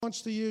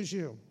Wants to use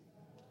you.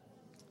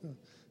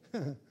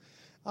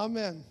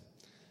 Amen.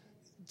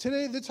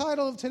 Today, the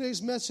title of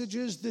today's message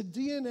is The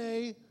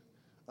DNA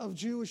of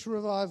Jewish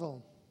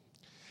Revival.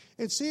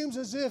 It seems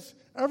as if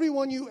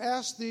everyone you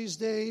ask these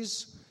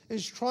days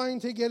is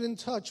trying to get in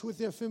touch with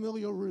their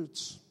familiar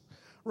roots,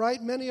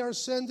 right? Many are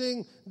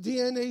sending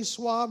DNA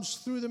swabs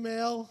through the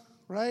mail,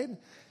 right?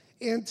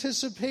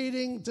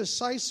 Anticipating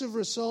decisive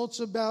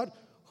results about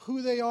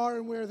who they are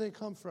and where they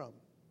come from.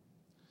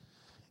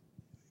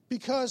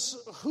 Because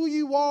who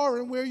you are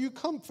and where you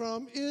come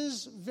from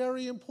is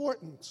very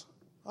important.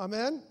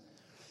 Amen?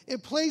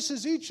 It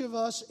places each of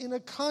us in a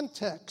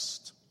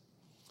context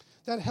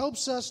that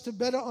helps us to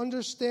better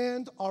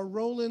understand our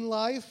role in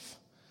life,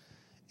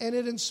 and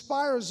it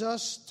inspires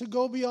us to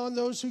go beyond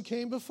those who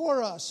came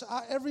before us.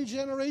 Every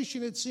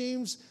generation, it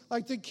seems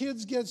like the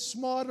kids get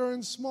smarter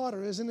and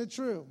smarter, isn't it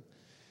true?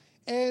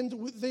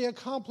 And they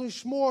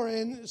accomplish more,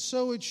 and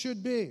so it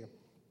should be.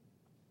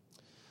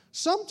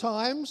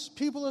 Sometimes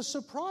people are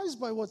surprised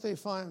by what they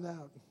find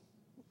out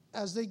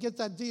as they get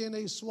that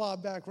DNA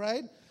swab back,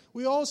 right?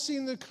 We all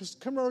seen the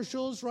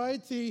commercials,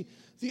 right? The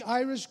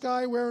Irish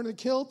guy wearing a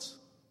kilt,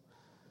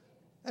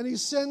 and he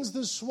sends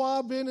the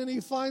swab in and he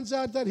finds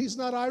out that he's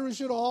not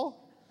Irish at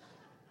all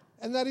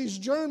and that he's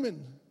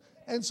German.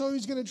 And so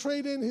he's going to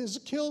trade in his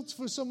kilt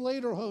for some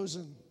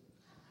lederhosen.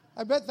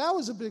 I bet that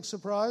was a big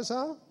surprise,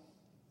 huh?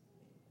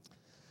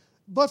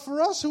 But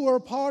for us who are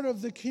part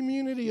of the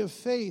community of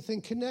faith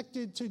and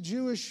connected to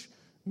Jewish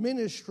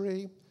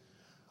ministry,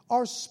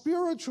 our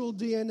spiritual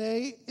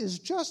DNA is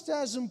just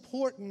as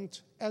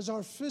important as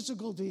our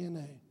physical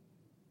DNA.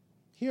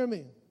 Hear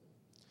me.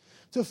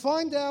 To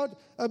find out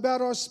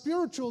about our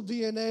spiritual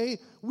DNA,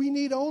 we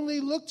need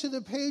only look to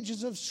the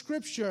pages of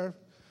Scripture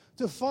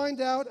to find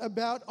out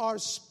about our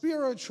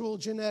spiritual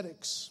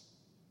genetics.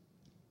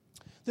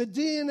 The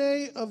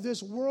DNA of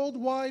this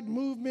worldwide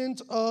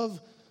movement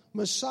of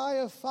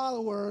Messiah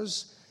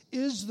followers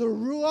is the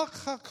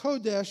Ruach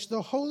HaKodesh,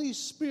 the Holy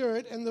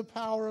Spirit and the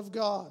power of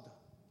God.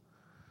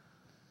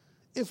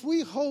 If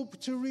we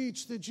hope to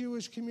reach the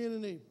Jewish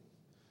community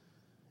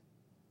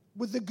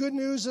with the good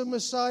news of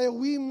Messiah,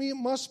 we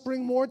must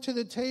bring more to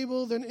the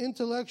table than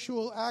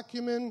intellectual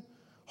acumen,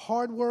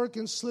 hard work,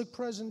 and slick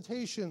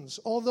presentations,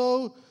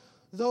 although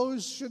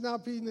those should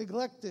not be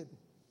neglected.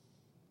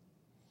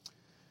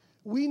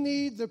 We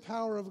need the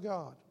power of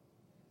God.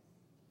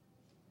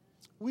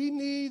 We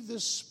need the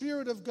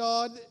Spirit of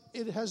God.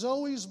 It has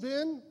always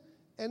been,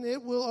 and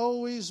it will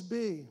always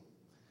be.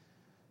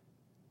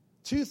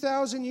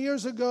 2,000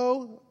 years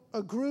ago,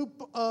 a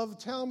group of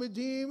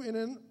Talmudim in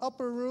an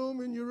upper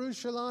room in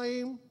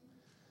Jerusalem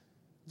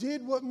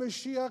did what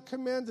Mashiach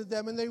commanded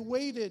them, and they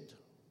waited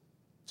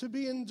to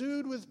be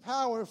endued with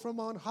power from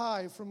on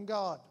high, from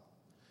God.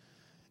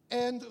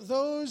 And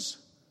those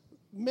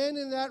men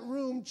in that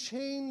room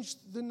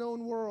changed the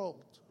known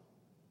world.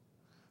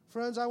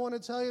 Friends, I want to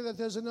tell you that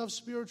there's enough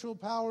spiritual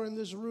power in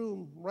this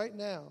room right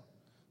now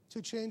to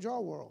change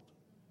our world.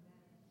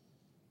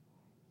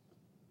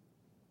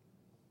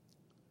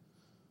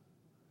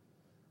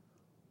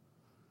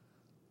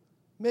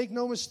 Make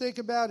no mistake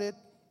about it,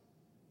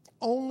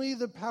 only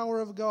the power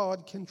of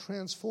God can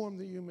transform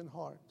the human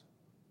heart.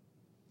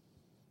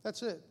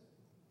 That's it.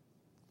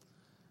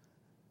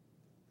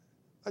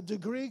 A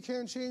degree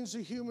can't change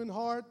the human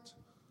heart.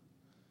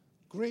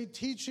 Great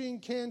teaching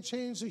can't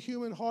change the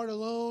human heart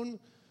alone.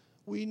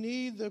 We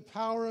need the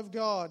power of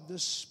God. The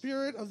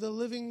Spirit of the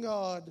living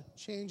God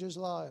changes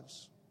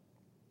lives.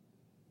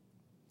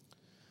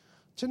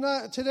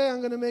 Today I'm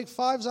going to make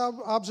 5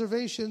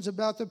 observations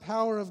about the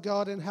power of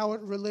God and how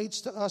it relates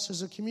to us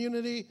as a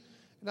community.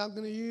 And I'm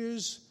going to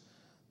use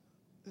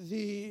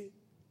the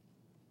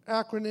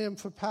acronym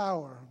for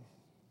power.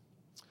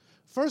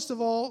 First of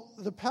all,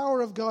 the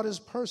power of God is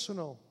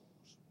personal.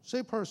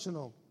 Say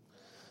personal.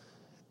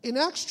 In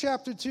Acts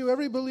chapter 2,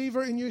 every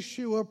believer in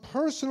Yeshua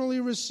personally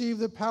received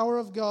the power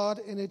of God,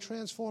 and it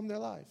transformed their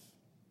life.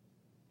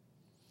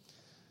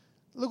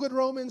 Look what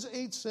Romans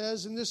 8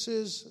 says, and this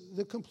is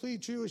the complete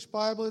Jewish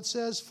Bible. It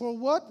says, for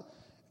what,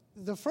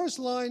 the first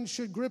line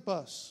should grip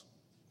us,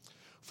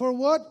 for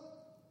what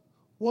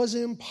was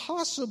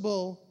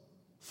impossible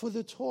for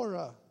the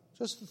Torah.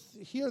 Just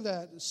hear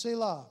that,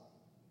 Selah.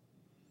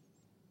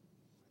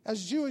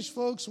 As Jewish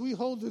folks, we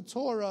hold the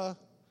Torah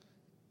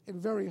in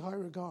very high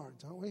regard,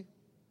 don't we?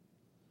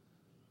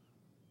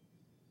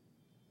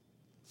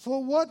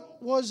 For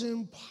what was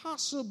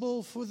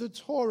impossible for the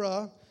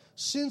Torah,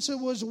 since it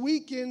was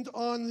weakened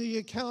on the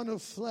account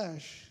of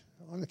flesh,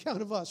 on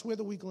account of us, we're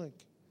the weak link,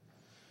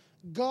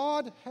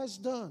 God has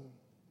done.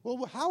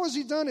 Well, how has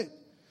he done it?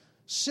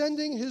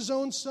 Sending his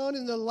own Son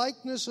in the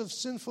likeness of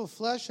sinful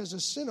flesh as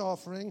a sin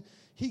offering,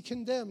 he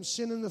condemns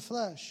sin in the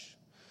flesh,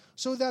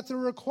 so that the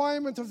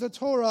requirement of the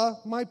Torah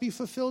might be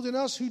fulfilled in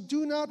us who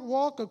do not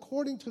walk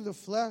according to the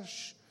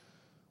flesh,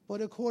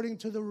 but according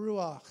to the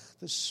Ruach,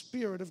 the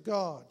Spirit of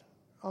God.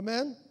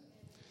 Amen?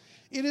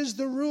 It is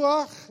the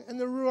Ruach and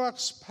the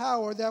Ruach's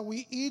power that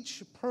we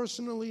each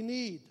personally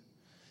need.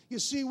 You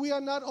see, we are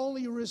not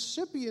only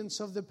recipients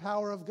of the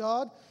power of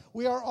God,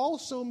 we are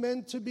also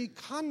meant to be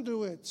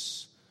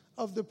conduits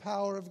of the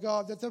power of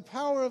God, that the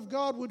power of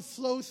God would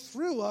flow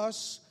through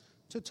us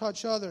to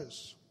touch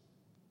others.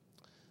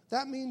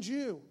 That means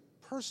you,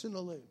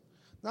 personally.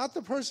 Not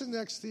the person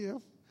next to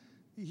you.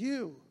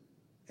 You,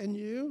 and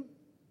you,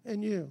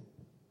 and you.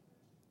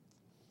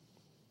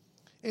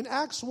 In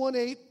Acts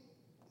 1:8,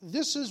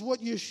 this is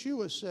what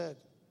Yeshua said.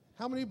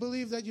 How many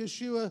believe that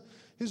Yeshua,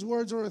 his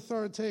words are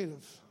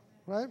authoritative?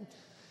 Right?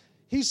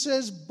 He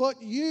says,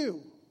 but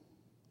you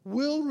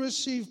will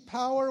receive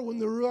power when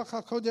the Ruach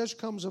HaKodesh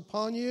comes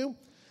upon you,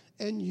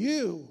 and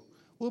you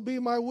will be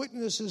my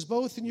witnesses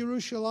both in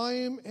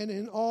Jerusalem and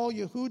in all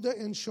Yehuda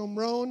and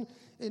Shomron,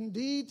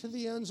 indeed to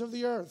the ends of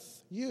the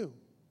earth. You.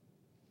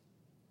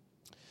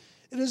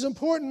 It is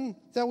important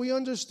that we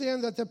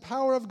understand that the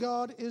power of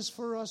God is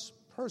for us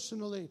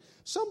personally.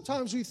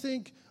 Sometimes we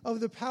think of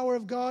the power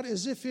of God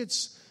as if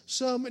it's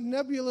some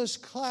nebulous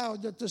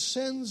cloud that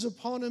descends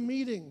upon a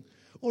meeting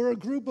or a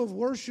group of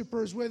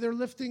worshipers where they're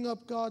lifting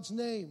up God's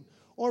name,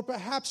 or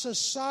perhaps a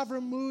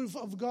sovereign move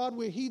of God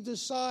where he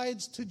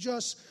decides to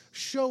just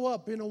show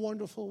up in a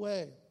wonderful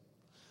way.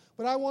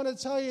 But I want to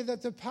tell you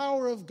that the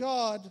power of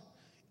God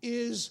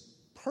is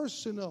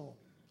personal.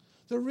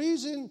 The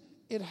reason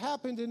it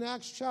happened in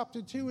Acts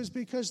chapter 2 is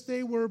because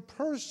they were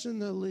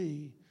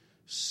personally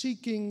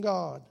seeking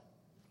God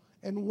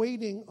and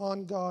waiting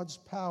on God's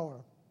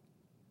power.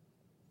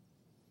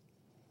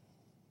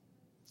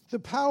 The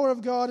power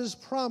of God is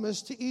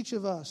promised to each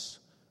of us.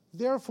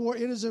 Therefore,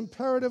 it is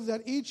imperative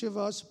that each of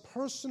us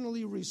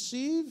personally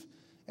receive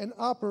and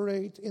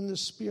operate in the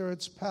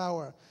Spirit's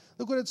power.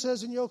 Look what it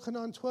says in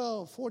Yochanan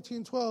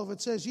 14:12.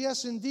 It says,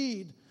 yes,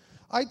 indeed,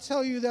 I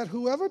tell you that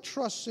whoever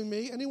trusts in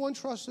me, anyone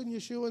trust in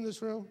Yeshua in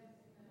this room?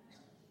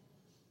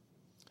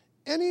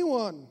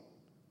 Anyone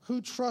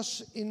who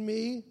trusts in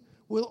me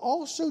will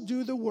also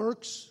do the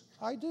works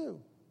I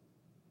do.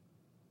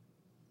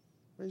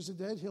 Raise the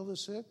dead, heal the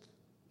sick,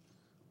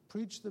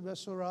 preach the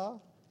Besorah.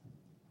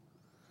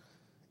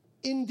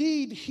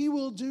 Indeed, he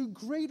will do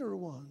greater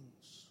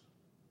ones.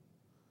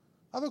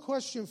 I have a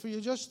question for you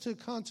just to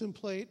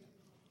contemplate.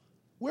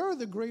 Where are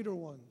the greater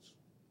ones?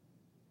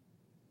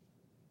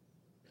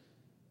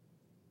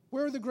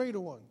 Where are the greater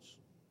ones?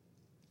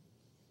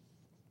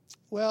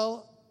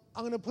 Well,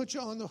 I'm going to put you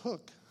on the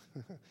hook.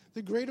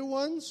 The greater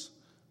ones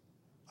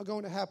are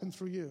going to happen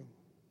through you.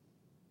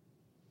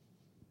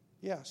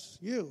 Yes,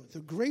 you. The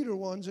greater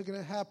ones are going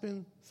to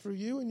happen through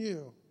you and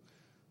you.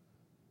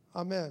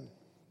 Amen.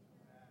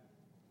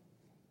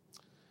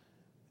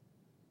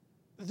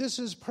 This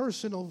is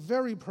personal,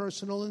 very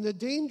personal, and the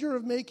danger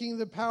of making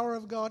the power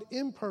of God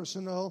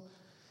impersonal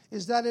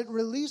is that it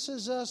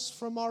releases us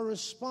from our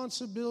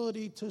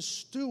responsibility to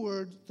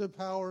steward the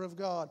power of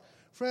God.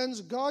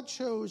 Friends, God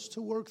chose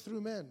to work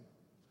through men.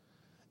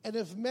 And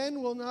if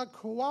men will not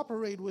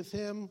cooperate with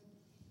him,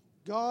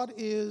 God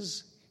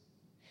is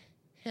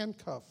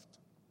handcuffed.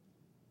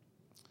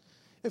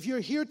 If you're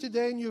here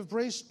today and you've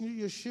embraced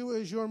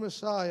Yeshua as your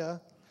Messiah,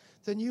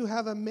 then you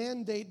have a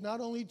mandate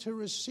not only to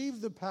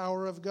receive the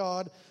power of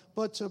God,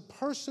 but to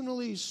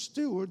personally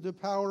steward the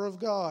power of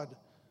God.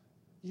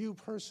 You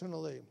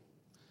personally.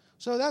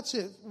 So that's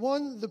it.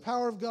 One, the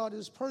power of God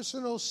is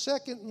personal.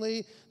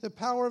 Secondly, the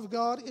power of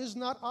God is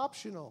not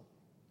optional.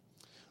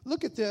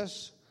 Look at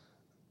this.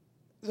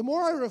 The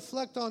more I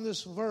reflect on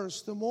this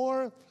verse, the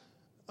more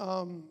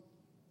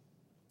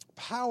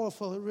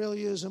powerful it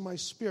really is in my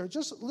spirit.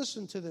 Just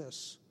listen to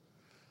this.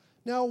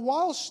 Now,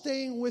 while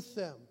staying with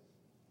them,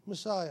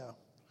 Messiah,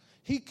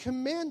 he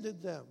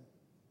commanded them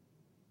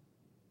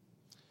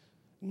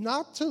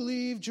not to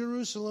leave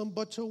Jerusalem,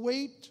 but to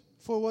wait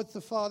for what the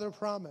Father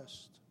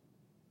promised,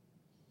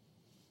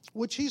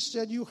 which he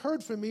said, you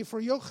heard from me,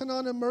 for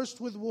Yochanan immersed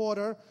with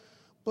water,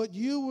 but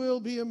you will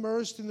be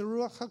immersed in the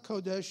Ruach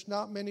HaKodesh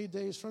not many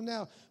days from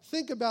now.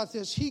 Think about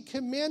this. He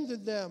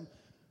commanded them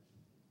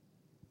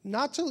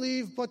not to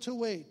leave, but to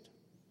wait.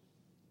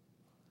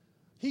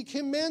 He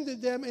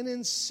commanded them and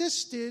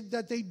insisted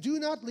that they do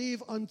not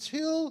leave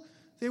until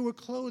they were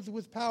clothed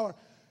with power.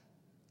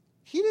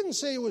 He didn't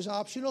say it was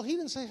optional. He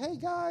didn't say, hey,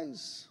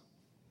 guys,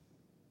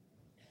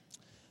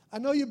 I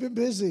know you've been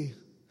busy.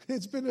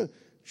 It's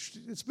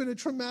been a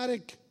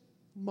traumatic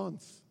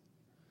month.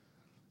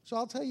 So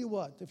I'll tell you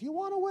what, if you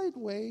want to wait,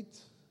 wait.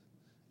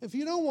 If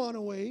you don't want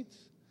to wait,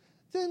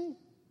 then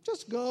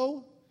just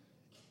go.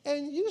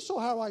 And you saw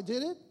how I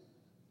did it.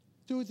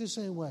 Do it the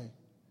same way.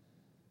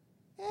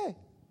 Hey,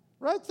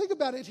 right? Think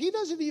about it. He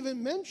doesn't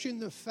even mention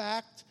the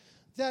fact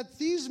that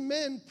these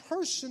men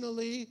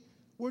personally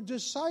were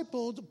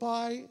discipled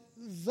by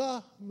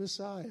the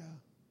Messiah.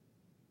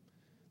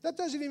 That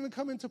doesn't even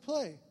come into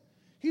play.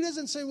 He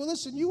doesn't say, well,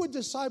 listen, you were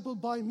discipled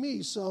by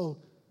me, so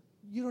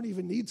you don't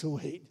even need to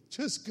wait.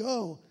 Just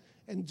go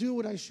and do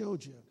what I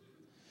showed you.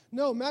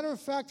 No, matter of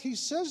fact, he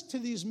says to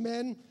these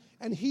men,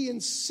 and he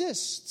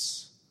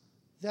insists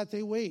that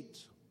they wait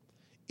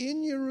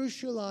in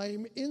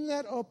Jerusalem, in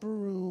that upper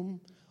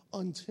room,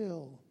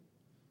 until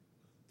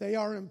they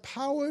are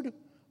empowered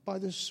by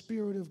the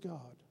Spirit of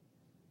God.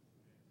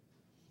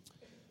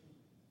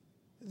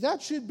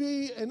 That should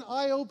be an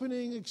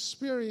eye-opening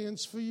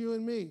experience for you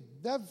and me.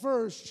 That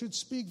verse should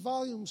speak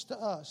volumes to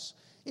us.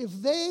 If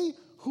they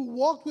who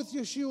walked with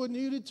Yeshua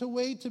needed to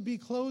wait to be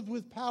clothed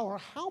with power,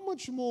 how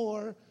much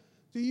more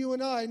do you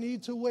and I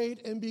need to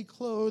wait and be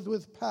clothed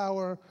with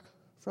power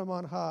from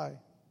on high?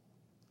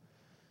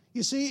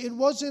 You see, it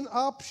wasn't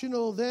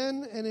optional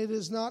then, and it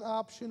is not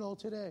optional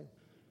today.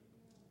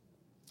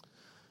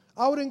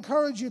 I would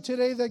encourage you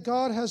today that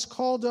God has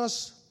called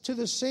us to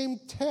the same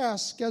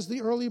task as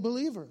the early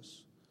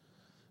believers.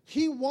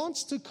 He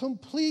wants to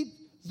complete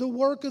the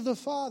work of the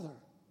Father.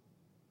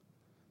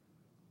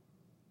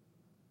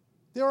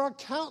 There are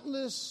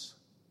countless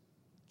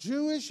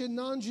Jewish and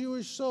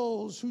non-Jewish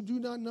souls who do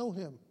not know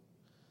him,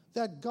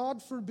 that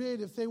God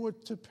forbid, if they were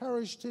to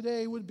perish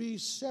today, would be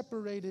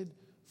separated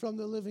from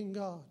the living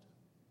God.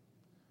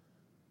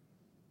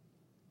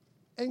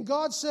 And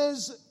God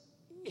says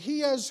he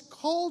has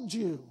called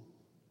you,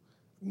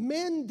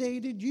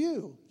 mandated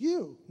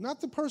you,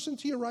 not the person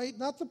to your right,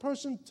 not the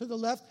person to the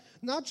left,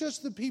 not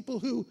just the people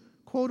who,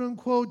 quote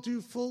unquote, do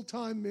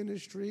full-time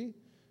ministry.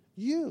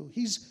 You.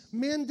 He's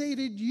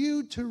mandated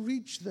you to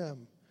reach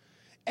them.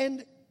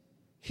 And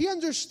he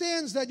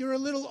understands that you're a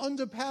little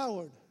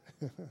underpowered.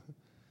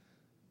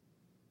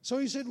 So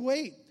he said,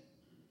 wait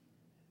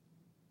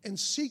and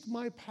seek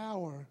my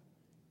power,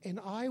 and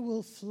I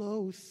will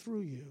flow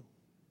through you.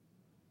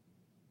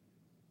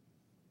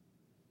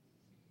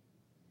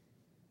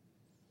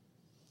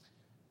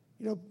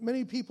 You know,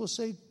 many people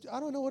say, I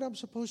don't know what I'm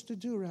supposed to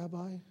do,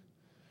 Rabbi.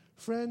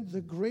 Friend,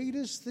 the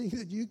greatest thing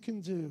that you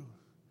can do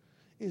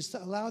is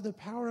to allow the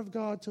power of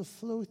God to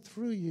flow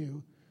through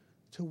you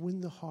to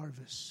win the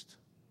harvest.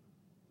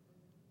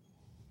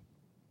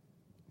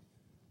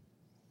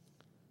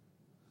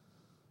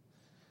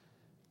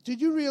 Did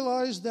you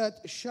realize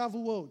that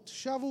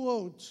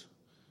Shavuot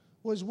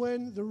was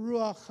when the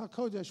Ruach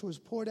HaKodesh was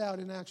poured out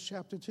in Acts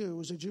chapter 2. It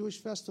was a Jewish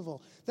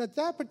festival. That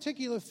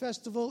particular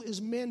festival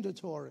is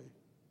mandatory.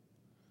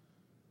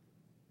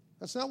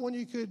 That's not one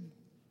you could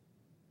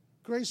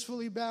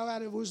gracefully bow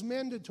out of. It was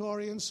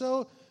mandatory. And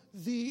so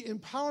the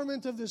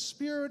empowerment of the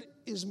Spirit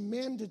is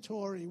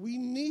mandatory. We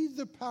need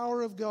the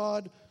power of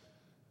God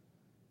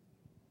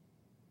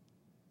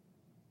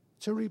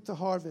to reap the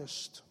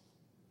harvest.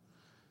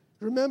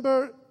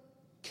 Remember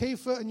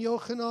Kepha and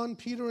Yochanan,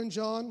 Peter and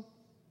John?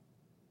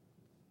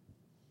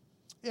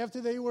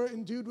 After they were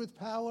endued with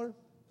power,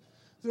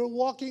 they're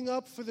walking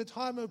up for the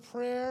time of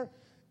prayer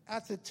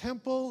at the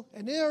temple,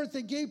 and there at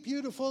the gate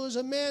beautiful is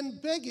a man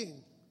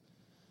begging.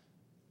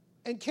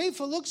 And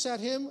Kepha looks at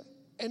him,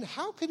 and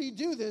how could he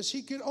do this?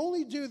 He could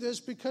only do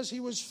this because he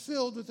was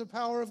filled with the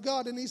power of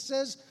God. And he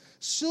says,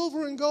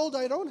 silver and gold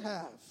I don't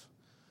have,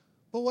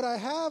 but what I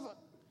have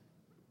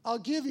I'll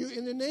give you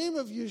in the name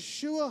of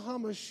Yeshua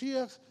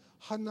HaMashiach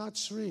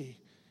HaNatzri.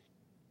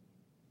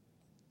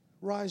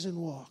 Rise and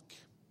walk.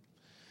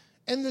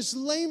 And this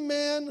lame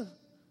man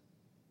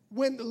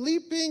went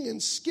leaping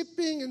and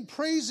skipping and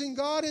praising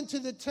God into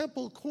the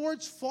temple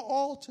courts for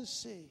all to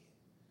see.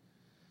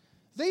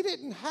 They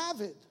didn't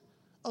have it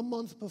a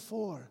month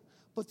before,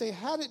 but they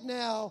had it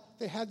now.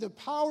 They had the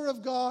power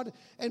of God,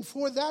 and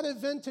for that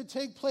event to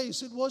take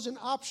place, it wasn't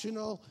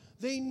optional.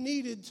 They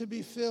needed to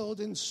be filled,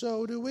 and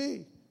so do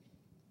we.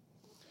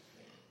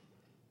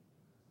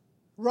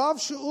 Rav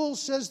Shaul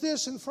says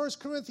this in 1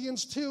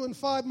 Corinthians 2 and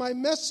 5, my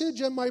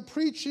message and my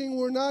preaching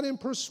were not in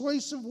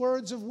persuasive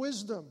words of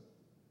wisdom.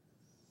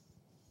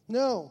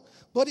 No,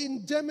 but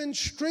in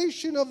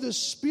demonstration of the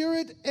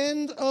Spirit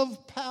and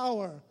of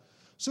power,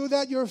 so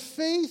that your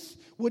faith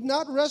would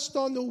not rest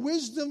on the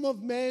wisdom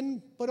of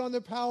men, but on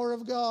the power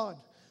of God.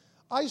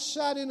 I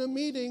sat in a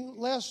meeting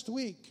last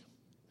week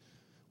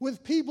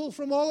with people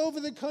from all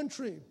over the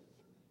country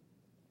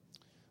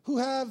who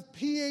have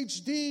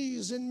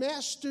PhDs and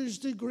master's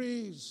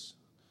degrees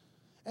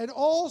and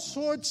all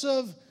sorts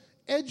of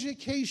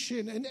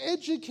education, an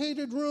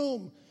educated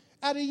room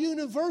at a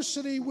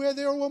university where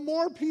there were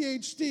more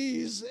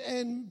PhDs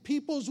and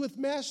peoples with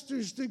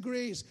master's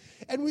degrees.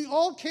 And we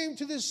all came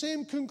to the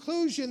same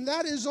conclusion.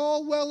 That is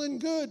all well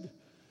and good.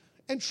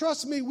 And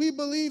trust me, we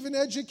believe in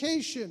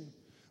education.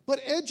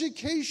 But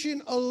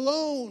education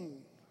alone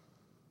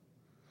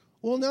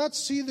will not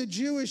see the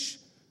Jewish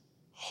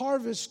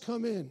harvest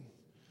come in.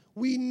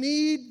 We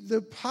need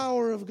the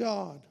power of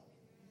God.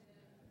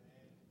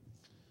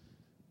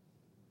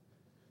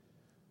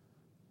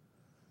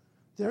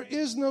 There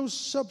is no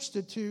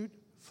substitute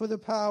for the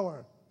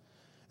power.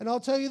 And I'll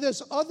tell you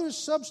this, other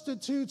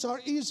substitutes are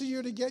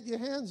easier to get your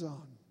hands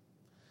on.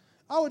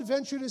 I would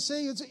venture to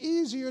say it's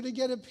easier to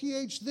get a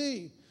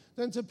PhD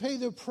than to pay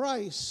the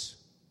price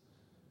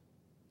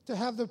to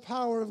have the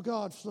power of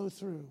God flow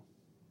through.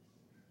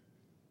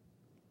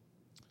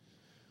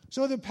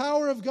 So the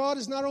power of God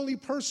is not only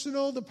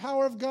personal, the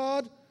power of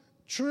God,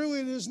 true,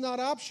 it is not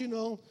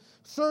optional.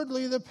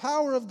 Thirdly, the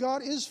power of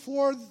God is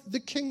for the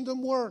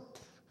kingdom work.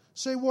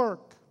 Say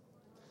work.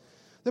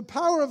 The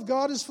power of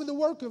God is for the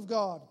work of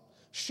God.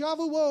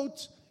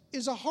 Shavuot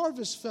is a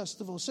harvest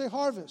festival. Say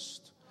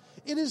harvest.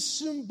 It is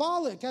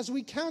symbolic, as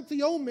we count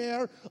the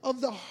Omer,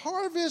 of the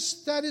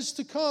harvest that is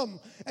to come.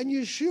 And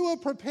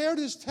Yeshua prepared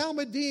his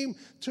Talmudim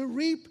to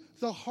reap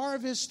the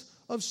harvest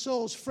of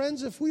souls.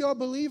 Friends, if we are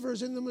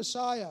believers in the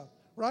Messiah,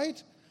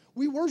 right?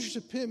 We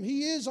worship him.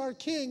 He is our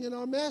King and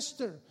our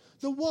Master,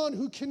 the one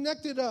who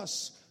connected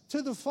us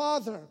to the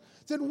Father.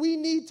 Then we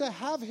need to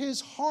have his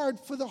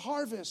heart for the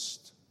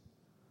harvest.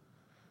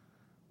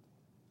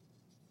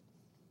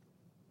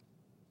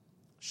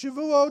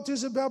 Shavuot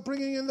is about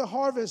bringing in the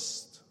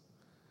harvest.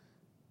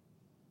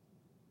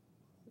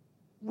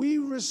 We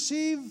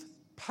receive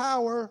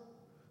power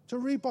to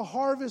reap a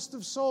harvest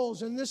of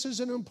souls, and this is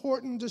an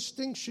important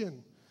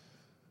distinction.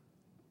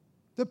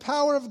 The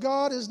power of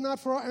God is not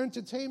for our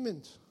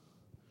entertainment,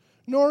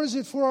 nor is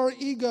it for our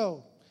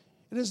ego.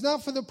 It is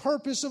not for the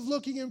purpose of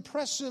looking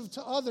impressive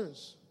to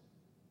others.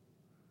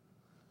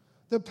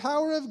 The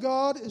power of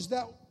God is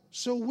that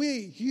so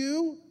we,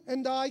 you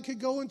and I, could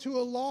go into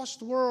a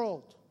lost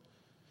world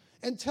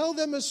and tell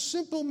them a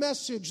simple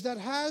message that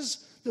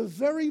has the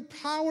very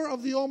power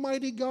of the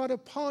Almighty God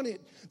upon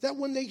it, that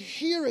when they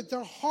hear it,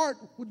 their heart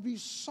would be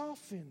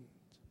softened.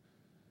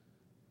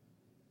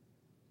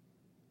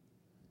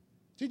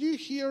 Did you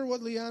hear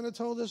what Liana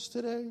told us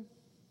today?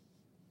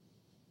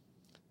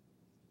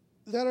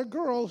 That a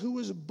girl who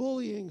was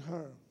bullying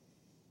her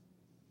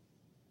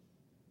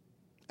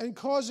and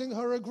causing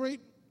her a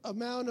great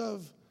amount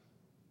of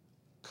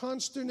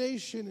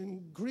consternation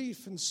and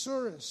grief and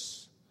sorrow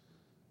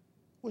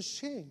was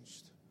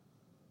changed.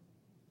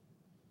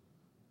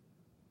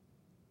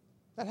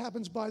 That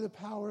happens by the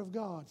power of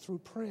God through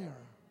prayer.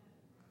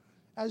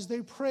 As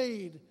they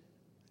prayed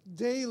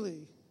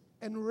daily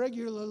and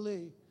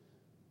regularly,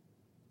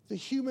 the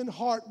human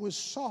heart was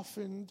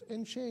softened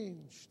and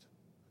changed.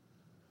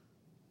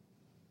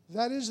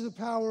 That is the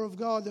power of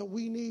God that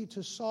we need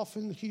to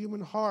soften the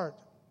human heart.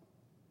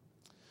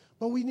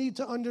 But we need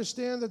to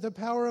understand that the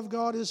power of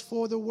God is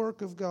for the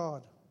work of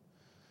God.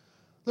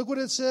 Look what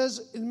it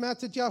says in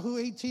Matthew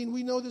 18.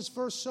 We know this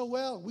verse so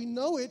well. We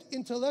know it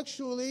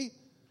intellectually,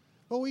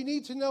 but we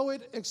need to know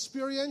it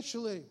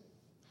experientially.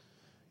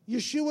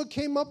 Yeshua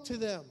came up to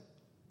them.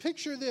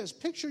 Picture this.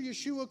 Picture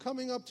Yeshua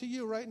coming up to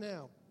you right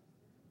now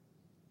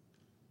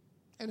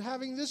and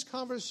having this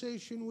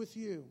conversation with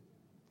you.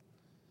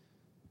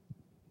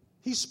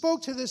 He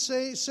spoke to this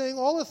saying,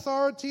 all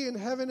authority in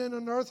heaven and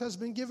on earth has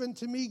been given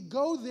to me.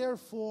 Go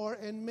therefore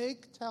and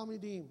make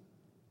Talmudim.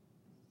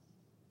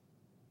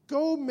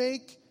 Go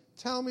make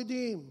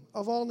Talmudim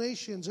of all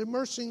nations,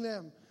 immersing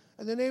them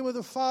in the name of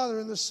the Father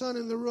and the Son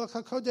and the Ruach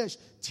HaKodesh,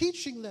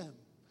 teaching them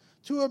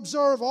to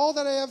observe all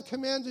that I have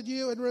commanded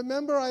you. And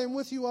remember, I am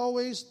with you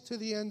always to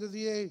the end of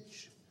the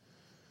age.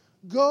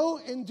 Go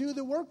and do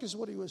the work is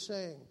what he was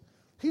saying.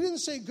 He didn't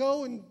say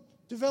go and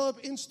develop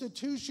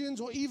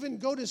institutions or even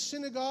go to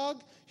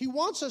synagogue. He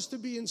wants us to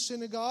be in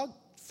synagogue.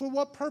 For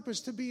what purpose?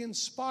 To be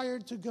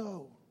inspired to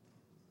go.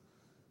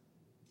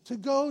 To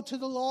go to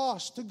the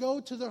lost, to go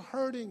to the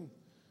hurting.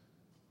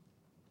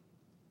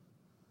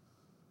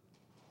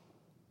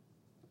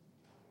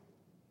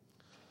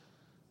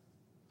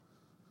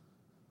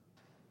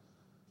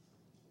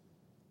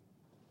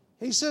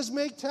 He says,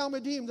 make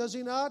Talmudim, does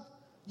he not?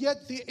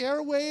 Yet the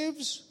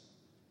airwaves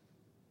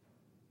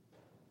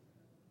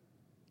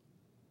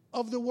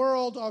of the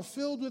world are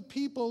filled with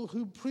people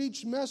who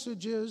preach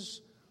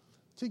messages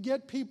to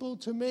get people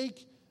to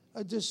make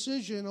a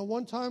decision, a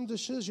one-time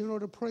decision, or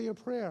to pray a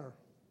prayer.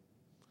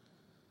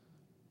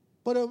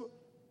 But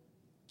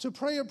to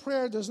pray a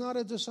prayer does not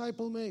a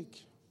disciple make.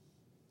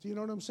 Do you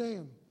know what I'm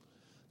saying?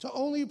 To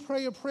only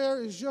pray a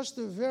prayer is just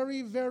the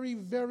very, very,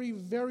 very,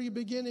 very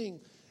beginning.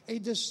 A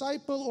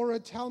disciple or a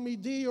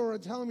Talmidi or a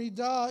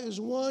Talmidah is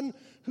one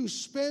who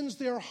spends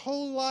their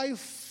whole life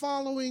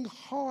following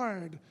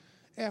hard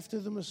after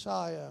the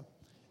Messiah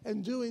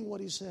and doing what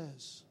he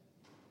says.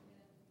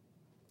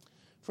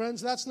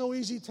 Friends, that's no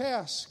easy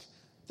task.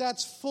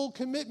 That's full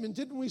commitment.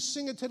 Didn't we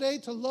sing it today?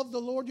 To love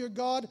the Lord your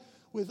God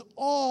with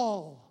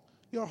all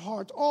your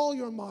heart, all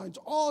your mind,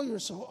 all your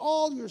soul,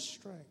 all your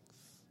strength.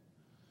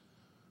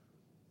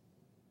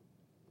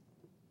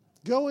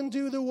 Go and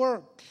do the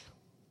work.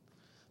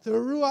 The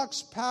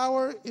Ruach's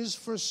power is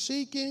for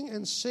seeking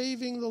and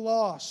saving the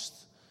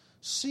lost,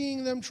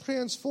 seeing them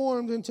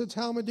transformed into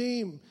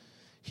Talmudim.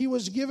 He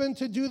was given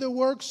to do the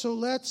work, so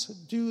let's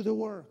do the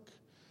work.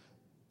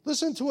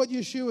 Listen to what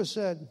Yeshua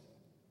said.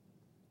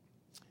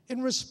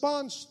 In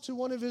response to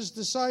one of his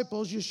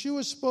disciples,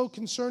 Yeshua spoke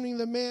concerning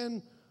the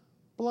man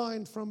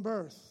blind from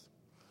birth.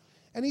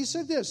 And he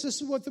said this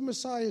is what the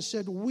Messiah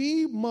said,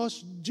 we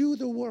must do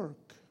the work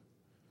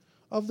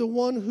of the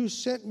one who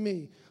sent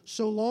me,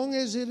 so long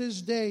as it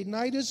is day.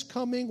 Night is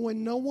coming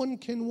when no one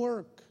can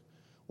work.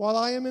 While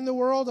I am in the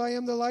world, I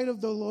am the light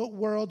of the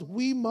world.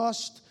 We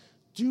must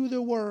do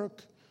the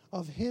work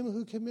of him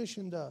who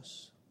commissioned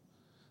us.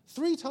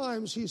 3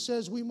 times he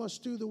says we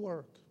must do the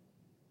work.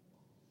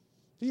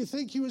 Do you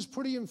think he was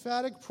pretty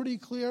emphatic, pretty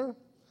clear?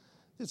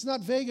 It's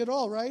not vague at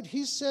all, right?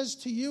 He says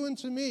to you and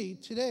to me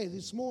today,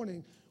 this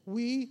morning,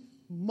 we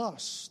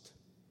must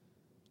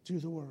do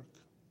the work.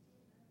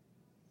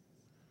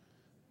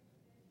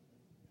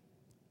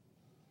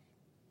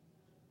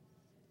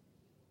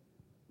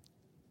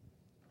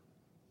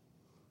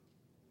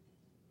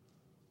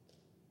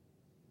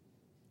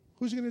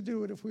 Who's going to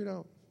do it if we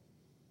don't?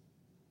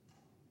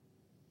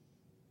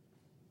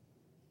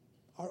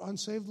 Our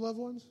unsaved loved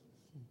ones?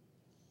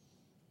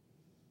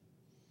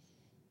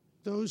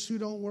 Those who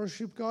don't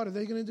worship God, are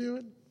they going to do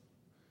it?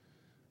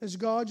 Is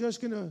God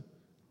just going to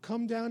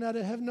come down out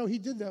of heaven? No, he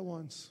did that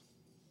once.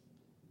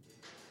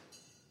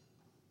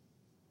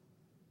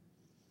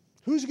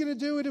 Who's going to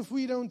do it if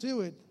we don't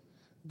do it?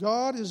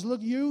 God is,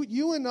 look,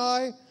 you and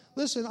I,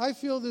 listen, I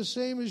feel the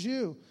same as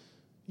you.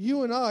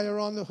 You and I are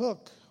on the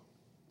hook.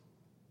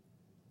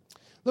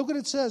 Look what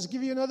it says. I'll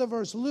give you another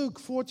verse. Luke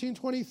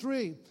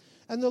 14:23.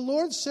 And the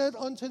Lord said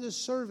unto the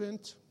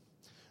servant,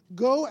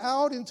 go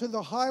out into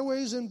the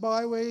highways and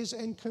byways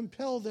and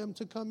compel them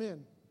to come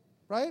in.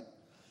 Right?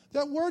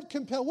 That word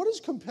compel, what does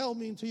compel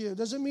mean to you?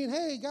 Does it mean,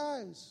 hey,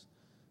 guys,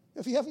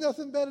 if you have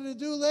nothing better to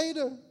do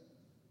later,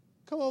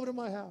 come over to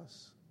my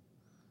house.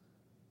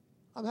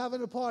 I'm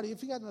having a party.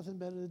 If you got nothing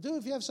better to do,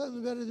 if you have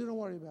something better to do, don't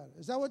worry about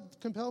it. Is that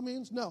what compel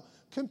means? No.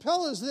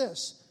 Compel is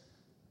this.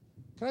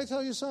 Can I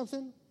tell you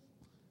something?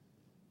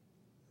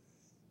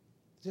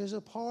 There's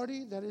a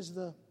party that is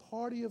the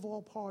party of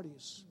all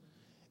parties.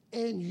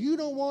 And you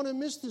don't want to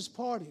miss this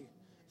party.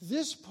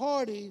 This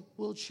party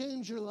will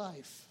change your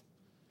life.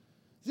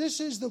 This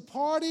is the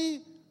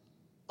party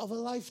of a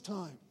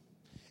lifetime.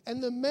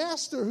 And the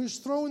master who's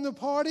throwing the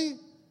party,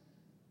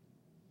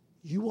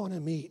 you want to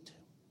meet.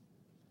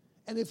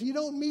 And if you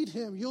don't meet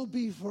him, you'll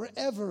be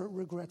forever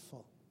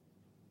regretful.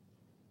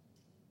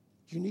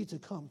 You need to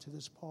come to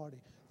this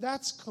party.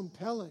 That's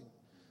compelling.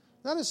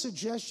 Not a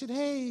suggestion,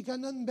 hey, you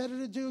got nothing better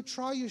to do,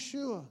 try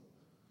Yeshua.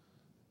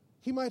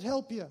 He might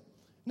help you.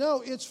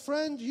 No, it's,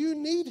 friend, you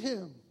need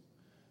him.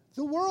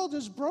 The world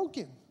is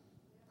broken.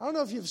 I don't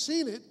know if you've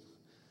seen it.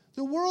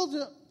 The world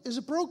is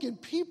broken.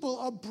 People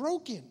are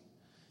broken.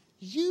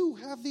 You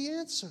have the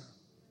answer.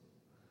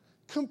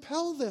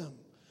 Compel them.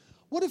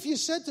 What if you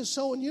said to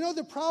someone, you know,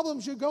 the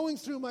problems you're going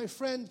through, my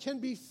friend, can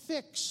be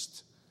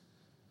fixed.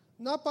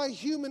 Not by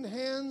human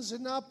hands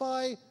and not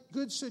by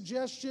good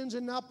suggestions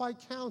and not by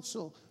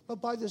counsel,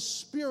 but by the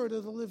Spirit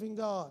of the living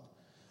God.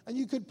 And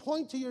you could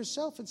point to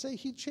yourself and say,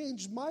 he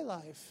changed my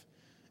life,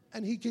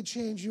 and he could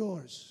change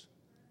yours.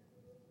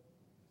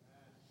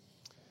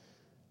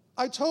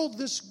 I told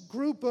this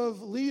group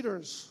of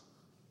leaders,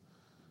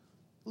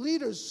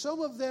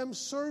 some of them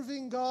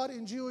serving God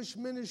in Jewish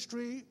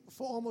ministry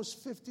for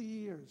almost 50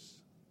 years.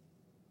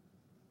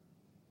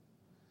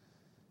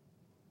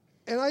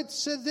 And I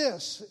said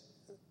this,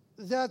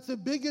 that the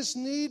biggest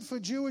need for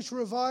Jewish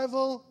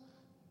revival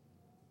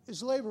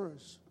is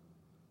laborers.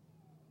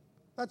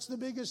 That's the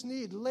biggest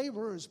need,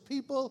 laborers,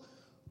 people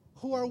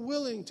who are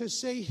willing to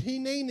say,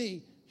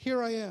 Hineni,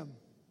 here I am.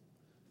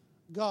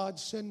 God,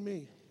 send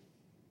me.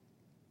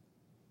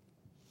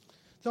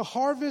 The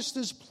harvest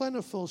is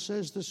plentiful,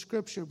 says the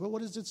scripture, but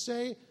what does it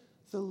say?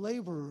 The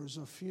laborers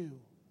are few.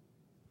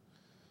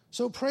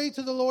 So pray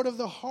to the Lord of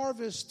the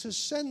harvest to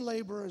send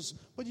laborers,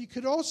 but you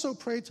could also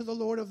pray to the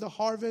Lord of the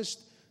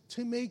harvest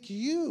to make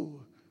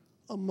you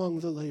among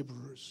the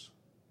laborers.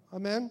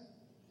 Amen?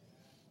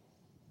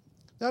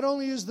 Not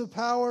only is the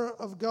power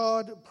of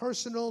God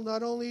personal,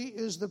 not only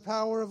is the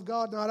power of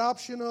God not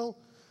optional,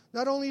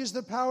 not only is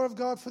the power of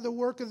God for the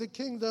work of the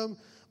kingdom,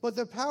 but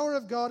the power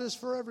of God is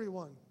for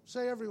everyone.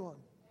 Say everyone.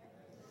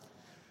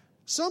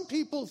 Some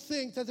people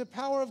think that the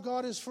power of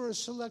God is for a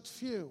select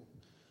few.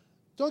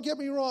 Don't get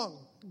me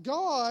wrong.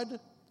 God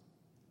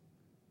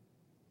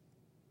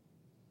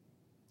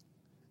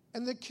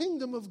and the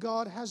kingdom of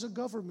God has a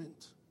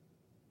government.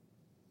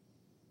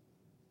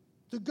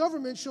 The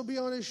government shall be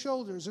on his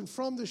shoulders. And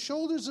from the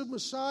shoulders of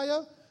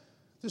Messiah,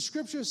 the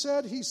scripture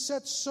said he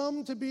sets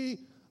some to be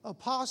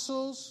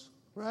apostles,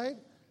 right?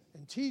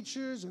 And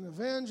teachers and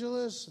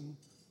evangelists, and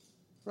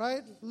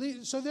right?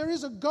 So there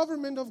is a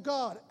government of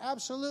God,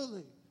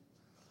 absolutely.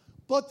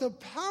 But the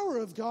power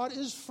of God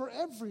is for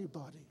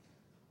everybody.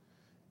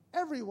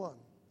 Everyone.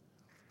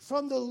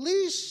 From the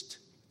least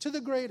to the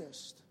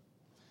greatest.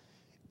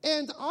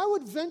 And I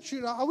would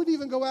venture, I would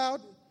even go out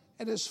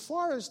and as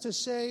far as to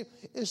say,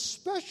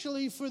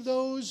 especially for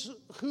those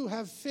who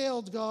have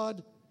failed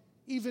God,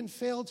 even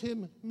failed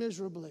him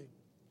miserably.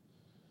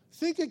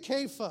 Think of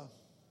Kepha.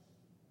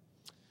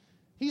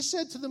 He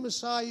said to the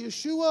Messiah,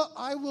 Yeshua,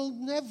 I'll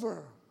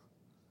never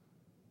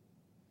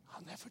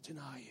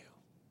deny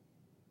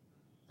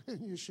you. And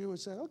Yeshua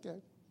said,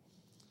 okay.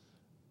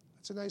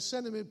 That's a nice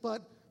sentiment,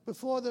 but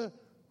before the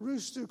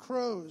rooster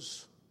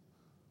crows,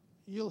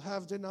 you'll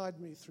have denied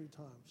me 3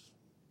 times.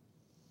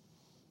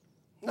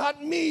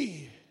 Not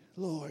me,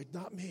 Lord,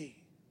 not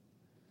me.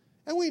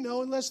 And we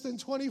know in less than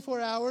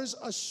 24 hours,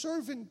 a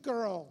servant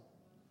girl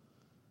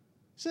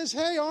says,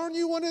 hey, aren't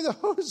you one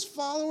of those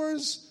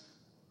followers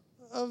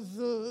of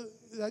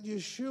that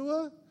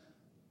Yeshua?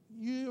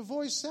 Your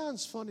voice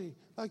sounds funny,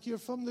 like you're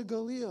from the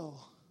Galil.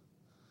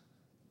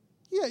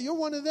 Yeah, you're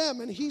one of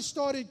them. And he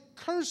started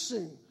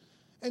cursing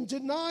and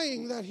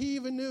denying that he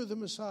even knew the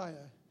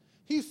Messiah.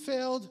 He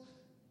failed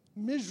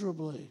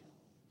miserably.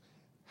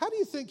 How do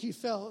you think he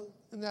felt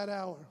in that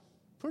hour?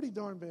 Pretty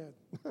darn bad.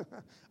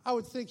 I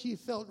would think he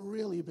felt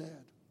really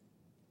bad.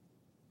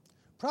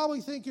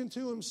 probably thinking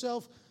to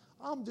himself,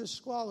 I'm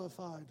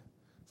disqualified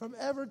from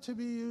ever to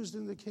be used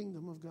in the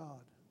kingdom of God.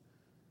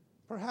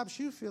 Perhaps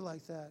you feel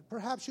like that.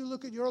 Perhaps you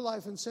look at your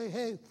life and say,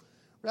 hey,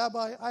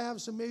 Rabbi, I have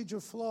some major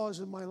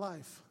flaws in my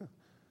life.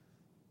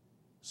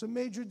 Some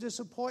major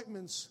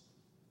disappointments.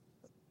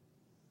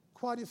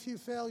 Quite a few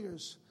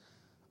failures.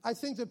 I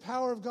think the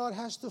power of God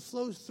has to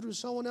flow through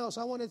someone else.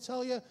 I want to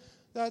tell you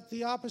that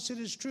the opposite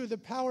is true. The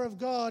power of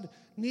God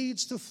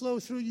needs to flow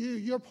through you.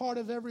 You're part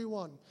of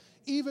everyone,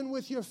 even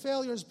with your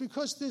failures,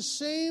 because this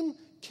same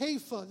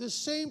Kepha, this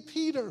same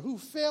Peter who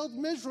failed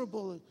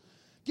miserably,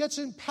 gets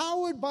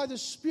empowered by the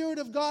Spirit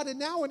of God. And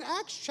now in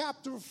Acts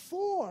chapter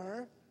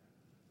 4,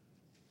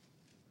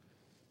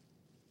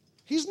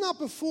 he's not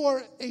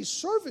before a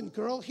servant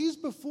girl. He's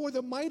before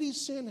the mighty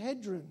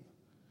Sanhedrin,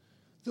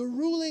 the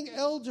ruling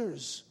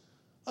elders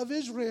of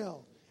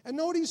Israel. And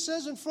know what he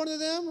says in front of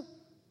them?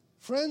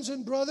 Friends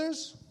and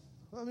brothers,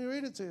 let me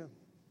read it to you.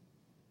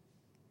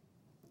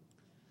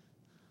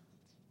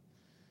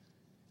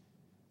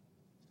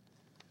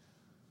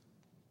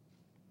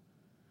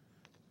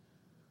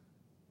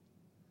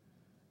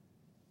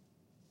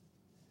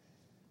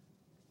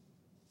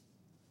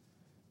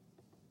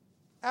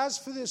 As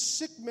for this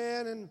sick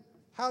man and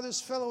how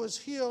this fellow is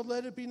healed,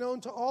 let it be known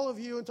to all of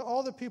you and to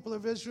all the people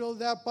of Israel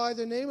that by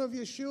the name of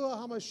Yeshua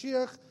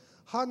HaMashiach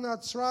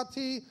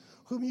HaNatzrati,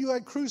 whom you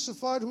had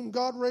crucified, whom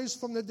God raised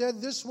from the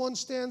dead, this one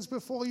stands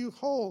before you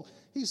whole.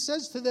 He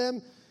says to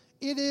them,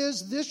 it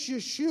is this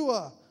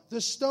Yeshua, the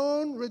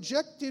stone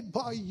rejected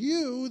by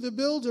you, the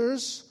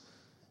builders,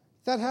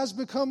 that has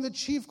become the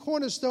chief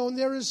cornerstone.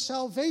 There is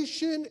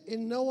salvation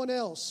in no one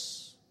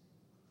else.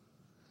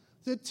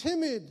 The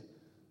timid,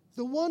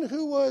 the one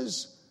who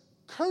was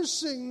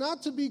cursing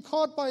not to be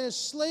caught by a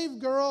slave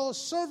girl, a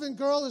servant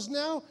girl, is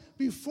now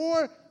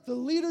before the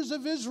leaders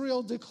of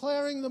Israel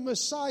declaring the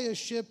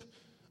messiahship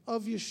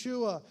of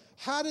Yeshua.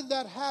 How did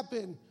that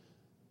happen?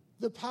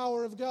 The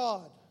power of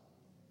God.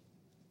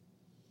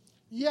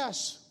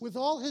 Yes, with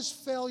all his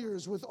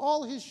failures, with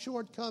all his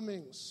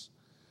shortcomings,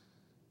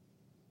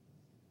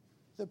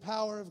 the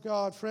power of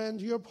God.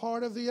 Friend, you're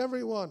part of the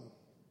everyone.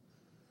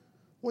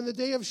 When the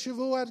day of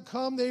Shavuot had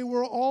come, they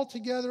were all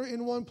together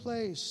in one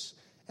place,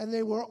 and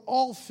they were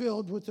all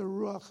filled with the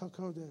Ruach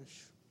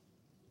HaKodesh.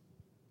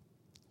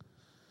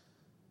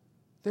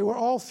 They were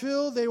all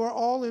filled, they were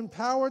all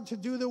empowered to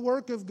do the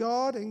work of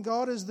God, and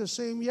God is the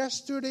same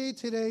yesterday,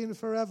 today, and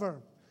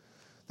forever.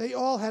 They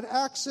all had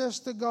access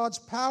to God's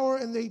power,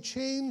 and they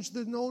changed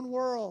the known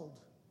world.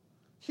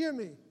 Hear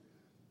me.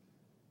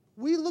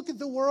 We look at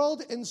the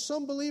world, and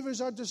some believers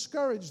are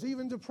discouraged,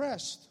 even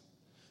depressed,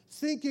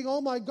 thinking,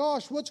 oh my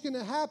gosh, what's going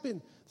to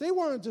happen? They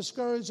weren't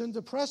discouraged and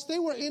depressed. They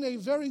were in a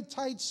very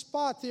tight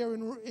spot there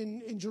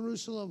in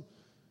Jerusalem,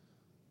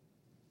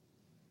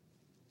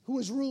 who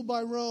was ruled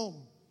by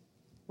Rome.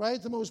 Right?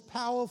 The most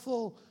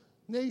powerful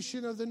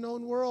nation of the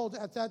known world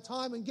at that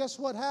time. And guess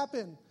what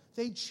happened?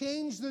 They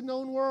changed the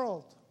known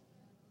world.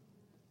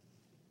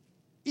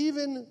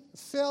 Even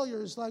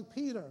failures like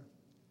Peter,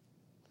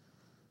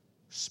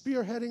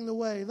 spearheading the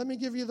way. Let me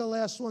give you the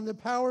last one. The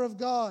power of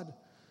God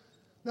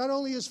not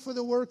only is for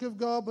the work of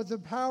God, but the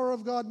power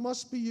of God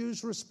must be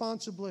used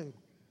responsibly.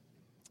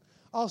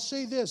 I'll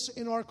say this,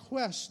 in our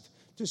quest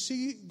to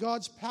see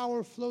God's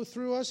power flow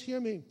through us,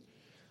 hear me.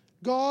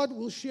 God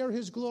will share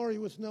his glory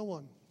with no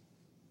one.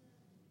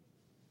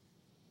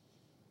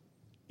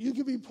 You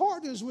can be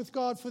partners with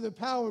God for the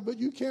power, but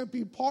you can't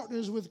be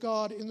partners with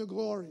God in the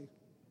glory.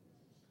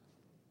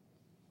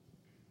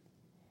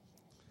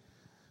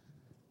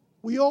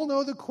 We all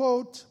know the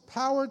quote,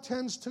 power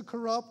tends to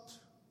corrupt,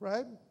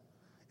 right?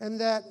 And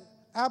that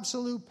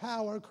absolute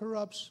power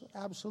corrupts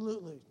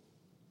absolutely.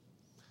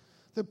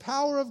 The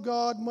power of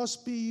God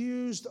must be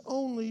used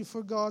only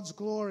for God's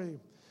glory.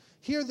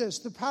 Hear this,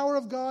 the power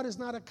of God is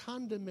not a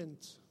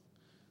condiment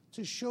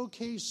to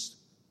showcase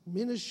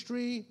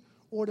ministry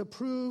or to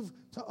prove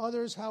to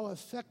others how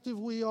effective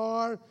we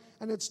are.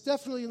 And it's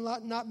definitely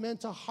not meant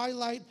to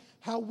highlight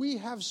how we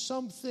have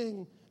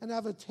something and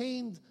have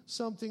attained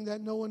something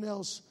that no one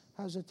else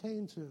has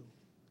attained to.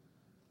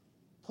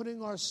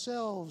 Putting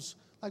ourselves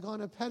like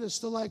on a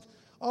pedestal, like,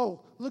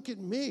 oh, look at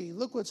me.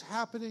 Look what's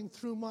happening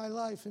through my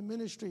life in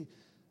ministry.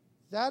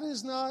 That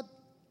is not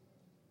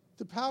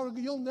the power.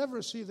 You'll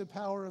never see the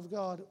power of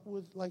God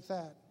like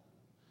that.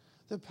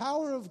 The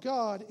power of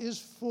God is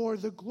for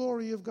the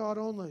glory of God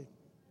only.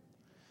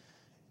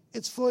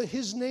 It's for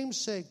his name's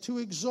sake, to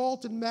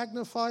exalt and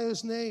magnify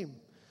his name.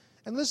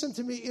 And listen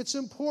to me, it's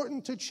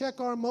important to check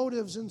our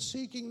motives in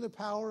seeking the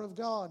power of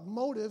God.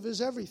 Motive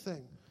is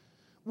everything.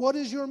 What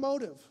is your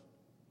motive?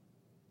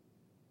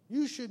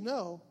 You should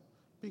know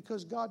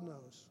because God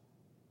knows.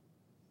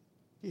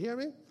 You hear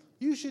me?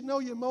 You should know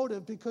your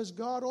motive because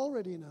God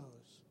already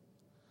knows.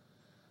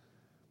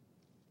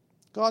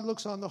 God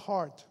looks on the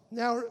heart.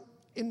 Now,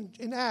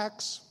 in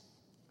Acts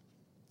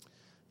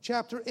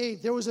chapter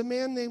 8, there was a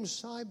man named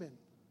Simon.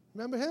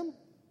 Remember him?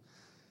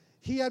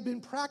 He had been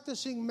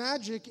practicing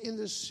magic in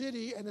the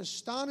city and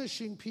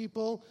astonishing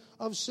people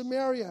of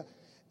Samaria,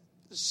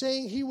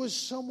 saying he was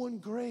someone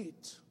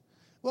great.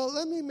 Well,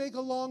 let me make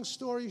a long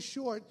story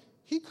short.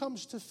 He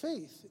comes to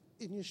faith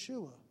in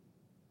Yeshua,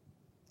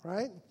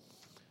 right?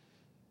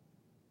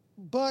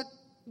 But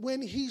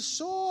when he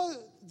saw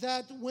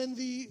that when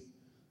the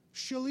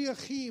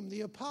Shaliachim,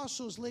 the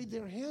apostles, laid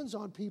their hands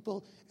on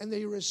people and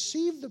they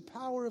received the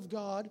power of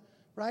God,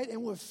 right,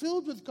 and were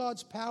filled with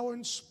God's power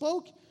and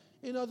spoke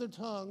in other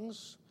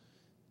tongues,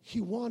 he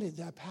wanted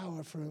that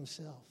power for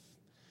himself.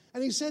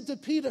 And he said to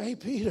Peter, hey,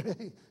 Peter,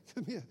 hey,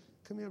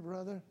 come here,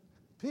 brother.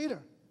 Peter,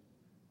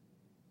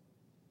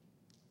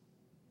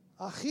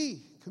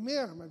 Achi, come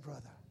here, my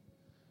brother.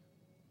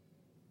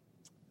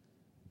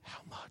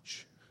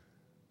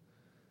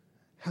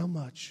 How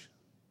much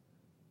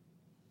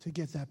to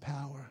get that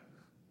power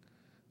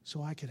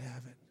so I could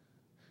have it?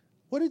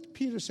 What did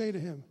Peter say to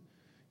him?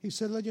 He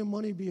said, let your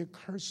money be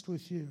accursed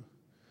with you.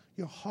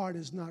 Your heart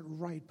is not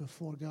right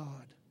before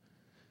God.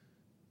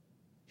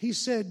 He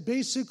said,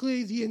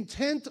 basically, the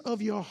intent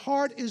of your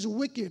heart is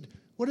wicked.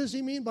 What does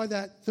he mean by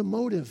that? The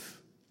motive.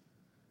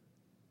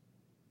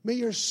 May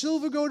your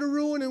silver go to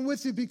ruin and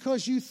with it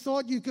because you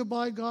thought you could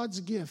buy God's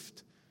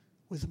gift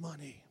with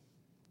money.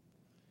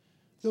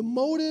 The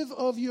motive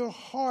of your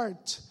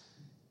heart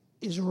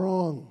is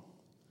wrong.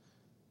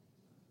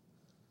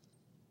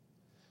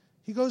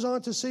 He goes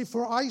on to say,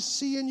 for I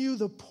see in you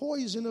the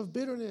poison of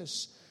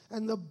bitterness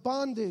and the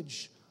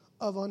bondage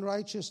of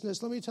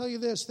unrighteousness. Let me tell you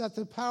this, that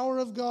the power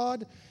of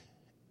God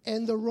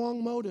and the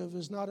wrong motive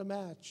is not a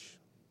match.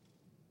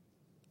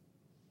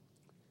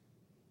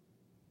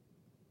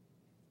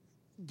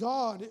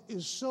 God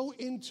is so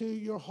into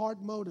your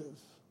heart motive,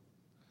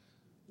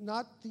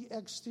 not the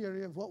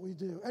exterior of what we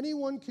do.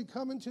 Anyone could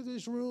come into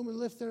this room and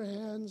lift their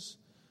hands,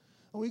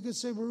 and we could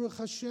say, Baruch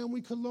Hashem.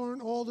 We could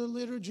learn all the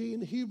liturgy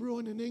in Hebrew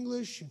and in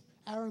English,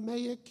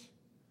 Aramaic.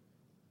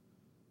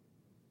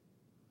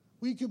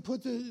 We could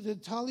put the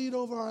talit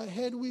over our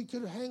head. We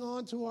could hang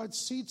on to our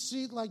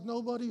seat like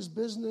nobody's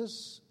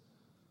business.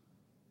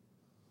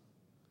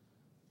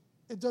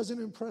 It doesn't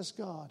impress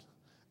God.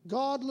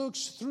 God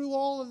looks through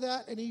all of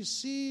that, and he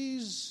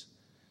sees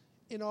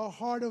in our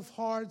heart of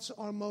hearts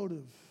our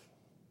motive.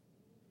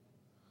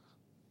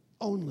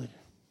 Only.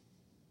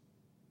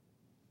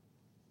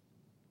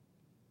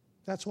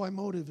 That's why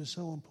motive is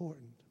so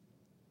important.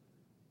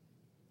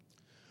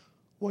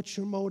 What's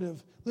your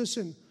motive?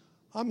 Listen,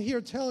 I'm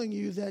here telling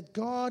you that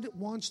God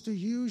wants to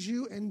use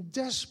you and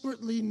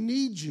desperately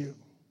needs you.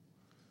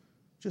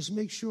 Just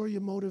make sure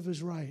your motive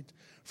is right.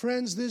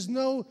 Friends, there's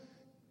no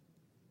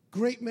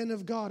great men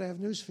of God. I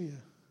have news for you.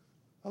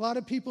 A lot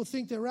of people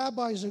think that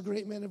rabbis are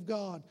great men of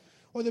God,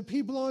 or the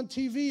people on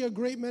TV are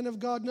great men of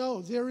God.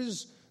 No, there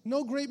is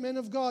no great men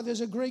of God.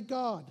 There's a great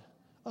God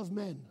of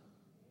men.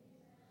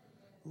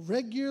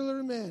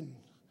 Regular men.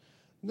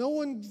 No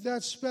one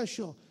that's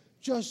special.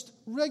 Just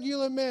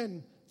regular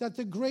men that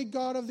the great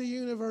God of the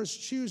universe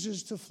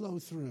chooses to flow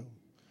through.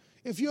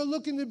 If you're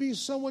looking to be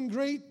someone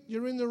great,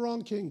 you're in the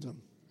wrong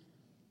kingdom.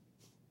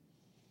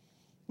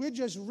 We're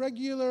just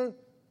regular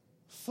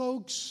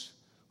folks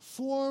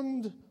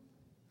formed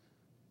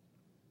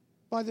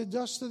by the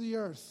dust of the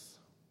earth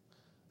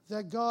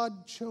that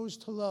God chose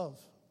to love.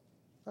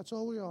 That's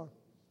all we are.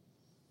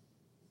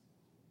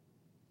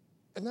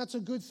 And that's a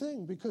good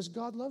thing because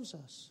God loves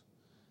us.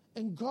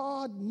 And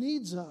God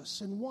needs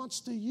us and wants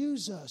to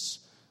use us.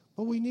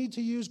 But we need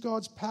to use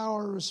God's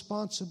power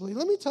responsibly.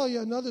 Let me tell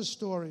you another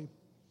story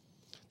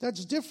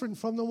that's different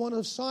from the one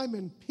of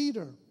Simon,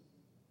 Peter,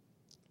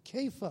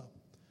 Kepha.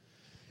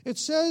 It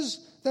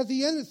says that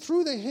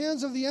through the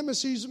hands of the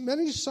emissaries,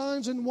 many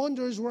signs and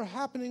wonders were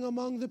happening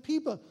among the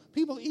people.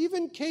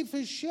 Even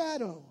Kepha's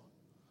shadow.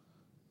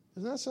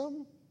 Isn't that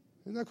something?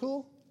 Isn't that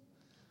cool?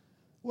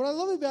 What I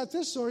love about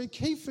this story,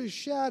 Kepha's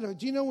shadow.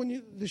 Do you know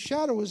when the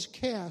shadow was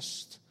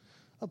cast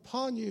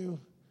upon you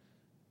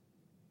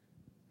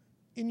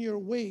in your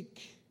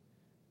wake,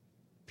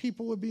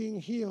 people were being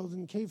healed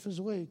in Kepha's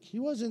wake. He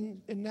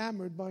wasn't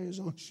enamored by his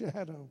own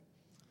shadow.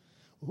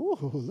 Ooh,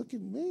 look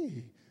at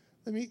me.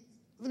 Let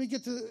me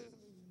get the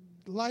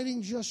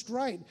lighting just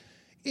right.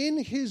 In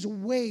his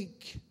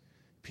wake,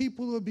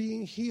 people were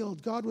being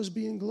healed. God was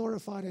being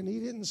glorified, and he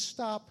didn't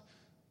stop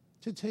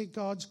to take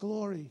God's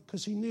glory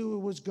because he knew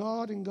it was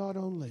God and God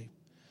only.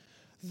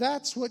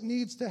 That's what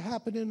needs to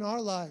happen in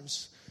our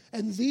lives.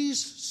 And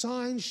these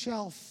signs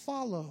shall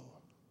follow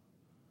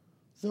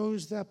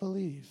those that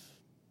believe.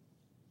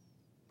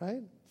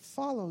 Right?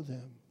 Follow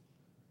them.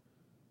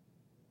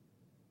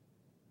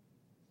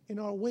 In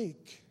our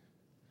wake,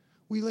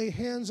 we lay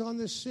hands on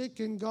the sick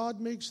and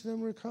God makes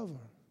them recover.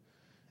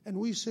 And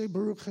we say,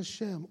 Baruch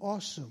Hashem,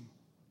 awesome.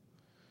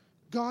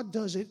 God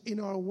does it in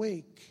our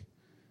wake,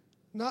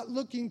 not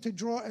looking to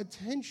draw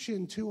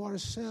attention to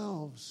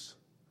ourselves,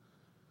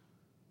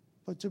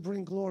 but to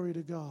bring glory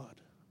to God.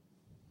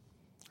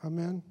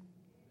 Amen.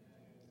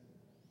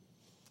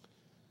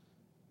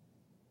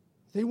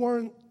 They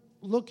weren't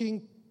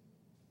looking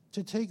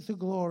to take the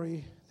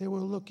glory. They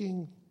were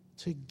looking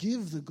to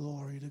give the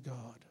glory to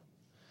God.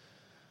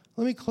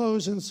 Let me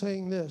close in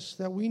saying this,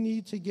 that we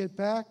need to get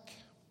back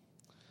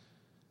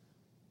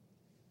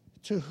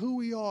to who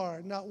we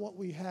are, not what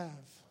we have.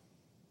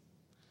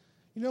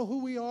 You know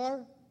who we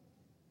are?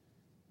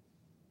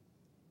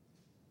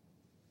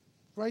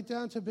 Right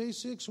down to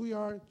basics, we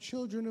are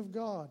children of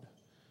God.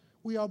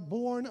 We are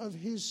born of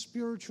His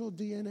spiritual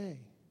DNA.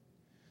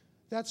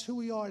 That's who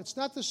we are. It's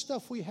not the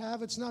stuff we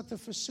have. It's not the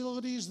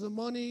facilities, the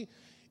money.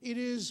 It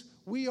is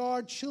we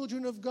are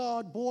children of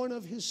God, born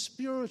of His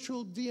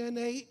spiritual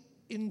DNA,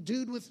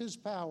 endued with His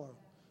power.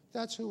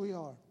 That's who we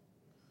are.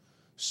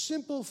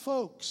 Simple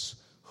folks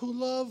who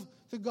love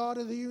the God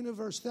of the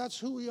universe. That's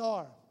who we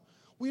are.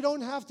 We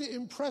don't have to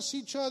impress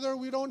each other.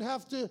 We don't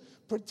have to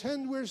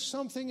pretend we're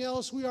something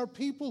else. We are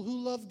people who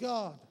love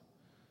God,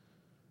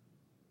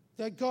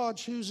 that God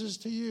chooses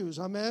to use.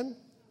 Amen?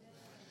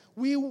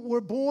 We were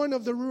born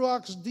of the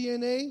Ruach's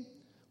DNA,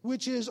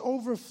 which is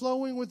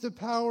overflowing with the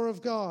power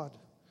of God.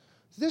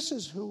 This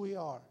is who we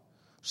are.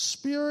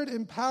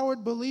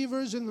 Spirit-empowered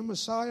believers in the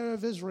Messiah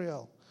of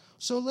Israel.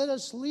 So let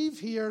us leave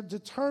here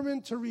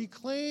determined to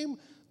reclaim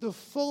the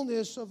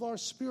fullness of our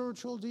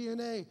spiritual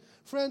DNA.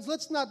 Friends,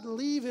 let's not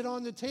leave it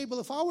on the table.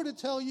 If I were to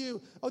tell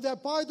you,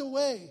 that by the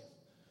way,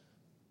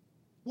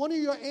 one of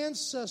your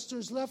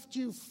ancestors left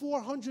you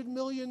 $400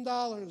 million,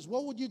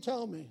 what would you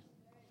tell me?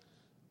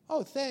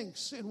 Oh,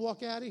 thanks, and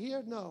walk out of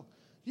here? No.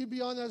 You'd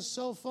be on that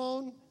cell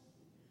phone,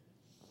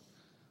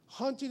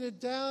 hunting it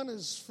down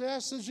as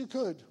fast as you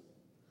could,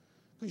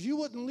 because you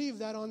wouldn't leave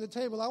that on the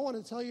table. I want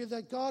to tell you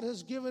that God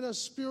has given us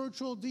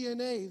spiritual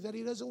DNA that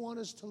He doesn't want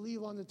us to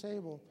leave on the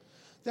table.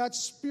 That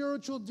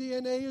spiritual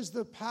DNA is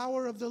the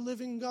power of the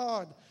living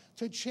God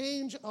to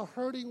change a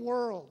hurting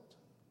world.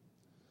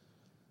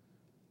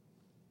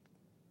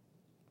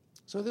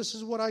 So this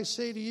is what I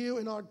say to you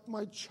in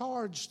my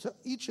charge to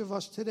each of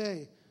us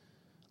today.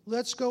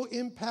 Let's go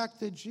impact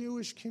the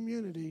Jewish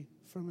community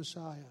for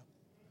Messiah.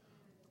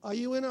 Are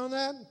you in on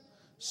that?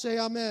 Say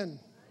amen.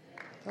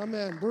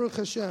 Amen. Baruch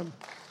Hashem.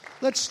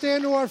 Let's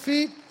stand to our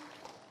feet.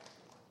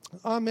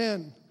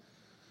 Amen.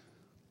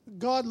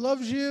 God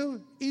loves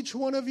you, each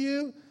one of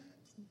you.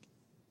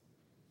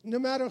 No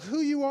matter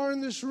who you are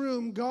in this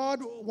room, God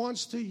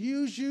wants to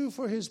use you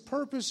for His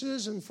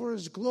purposes and for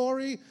His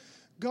glory.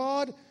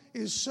 God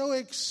is so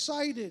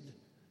excited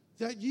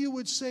that you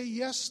would say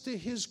yes to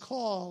His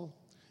call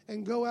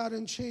and go out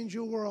and change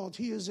your world.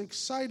 He is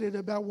excited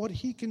about what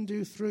He can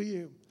do through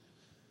you.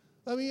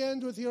 Let me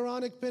end with the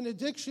Aaronic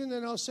benediction,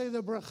 and I'll say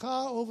the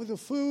bracha over the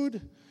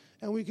food,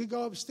 and we could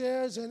go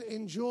upstairs and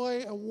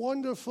enjoy a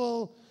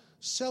wonderful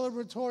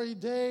celebratory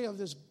day of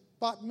this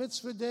bat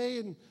mitzvah day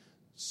and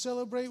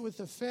celebrate with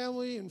the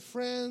family and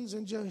friends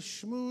and just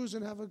schmooze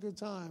and have a good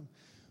time.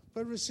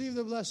 But receive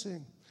the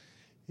blessing.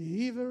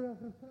 Adonai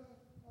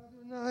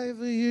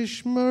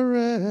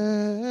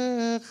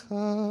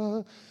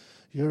v'yishmerecha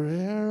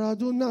Yerer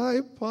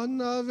Adonai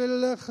panav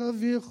elecha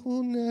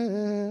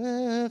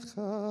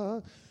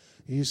v'chunecha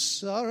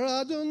Yisar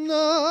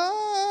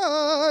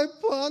Adonai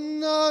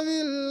panav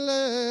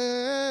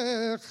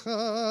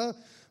elecha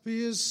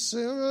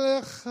v'yisem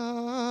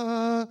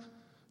lecha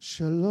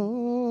shalom.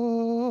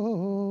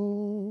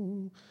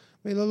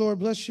 May the Lord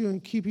bless you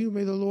and keep you.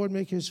 May the Lord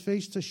make His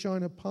face to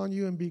shine upon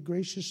you and be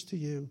gracious to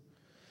you.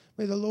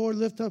 May the Lord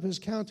lift up His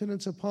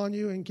countenance upon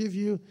you and give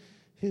you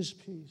His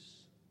peace.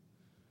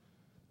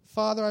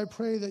 Father, I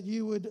pray that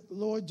you would,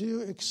 Lord,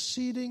 do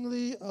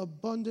exceedingly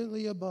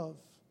abundantly above.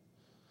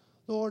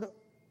 Lord,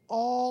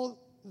 all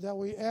that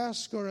we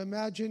ask or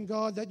imagine,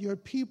 God, that your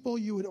people,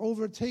 you would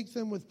overtake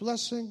them with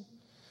blessing.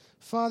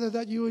 Father,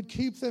 that you would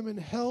keep them in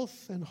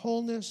health and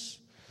wholeness.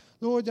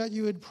 Lord, that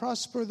you would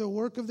prosper the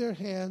work of their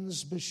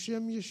hands,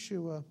 B'Shem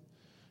Yeshua.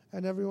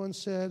 And everyone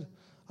said,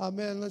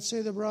 Amen. Let's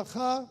say the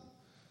bracha.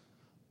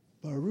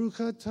 Baruch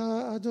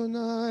atah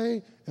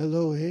Adonai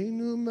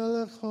Eloheinu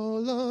melech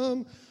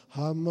haolam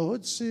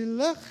hamotzi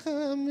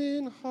lechem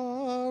min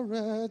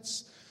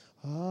haaretz.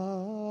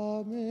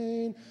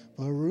 Amen.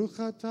 Baruch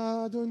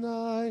atah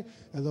Adonai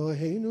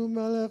Eloheinu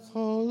melech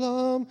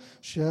haolam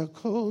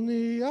shekol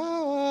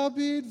niyah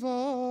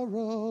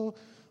bidvaro.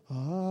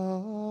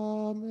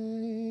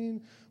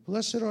 Amen.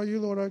 Blessed are you,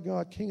 Lord our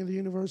God, King of the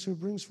universe, who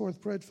brings forth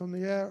bread from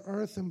the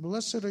earth, and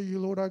blessed are you,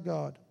 Lord our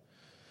God,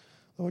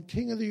 Lord,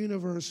 King of the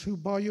universe, who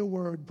by your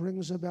word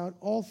brings about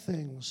all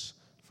things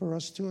for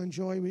us to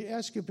enjoy. We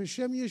ask you,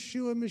 B'Shem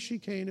Yeshua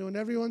Mishikeinu. And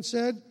everyone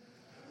said,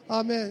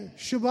 Amen.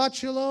 Shabbat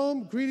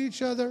Shalom. Greet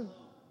each other.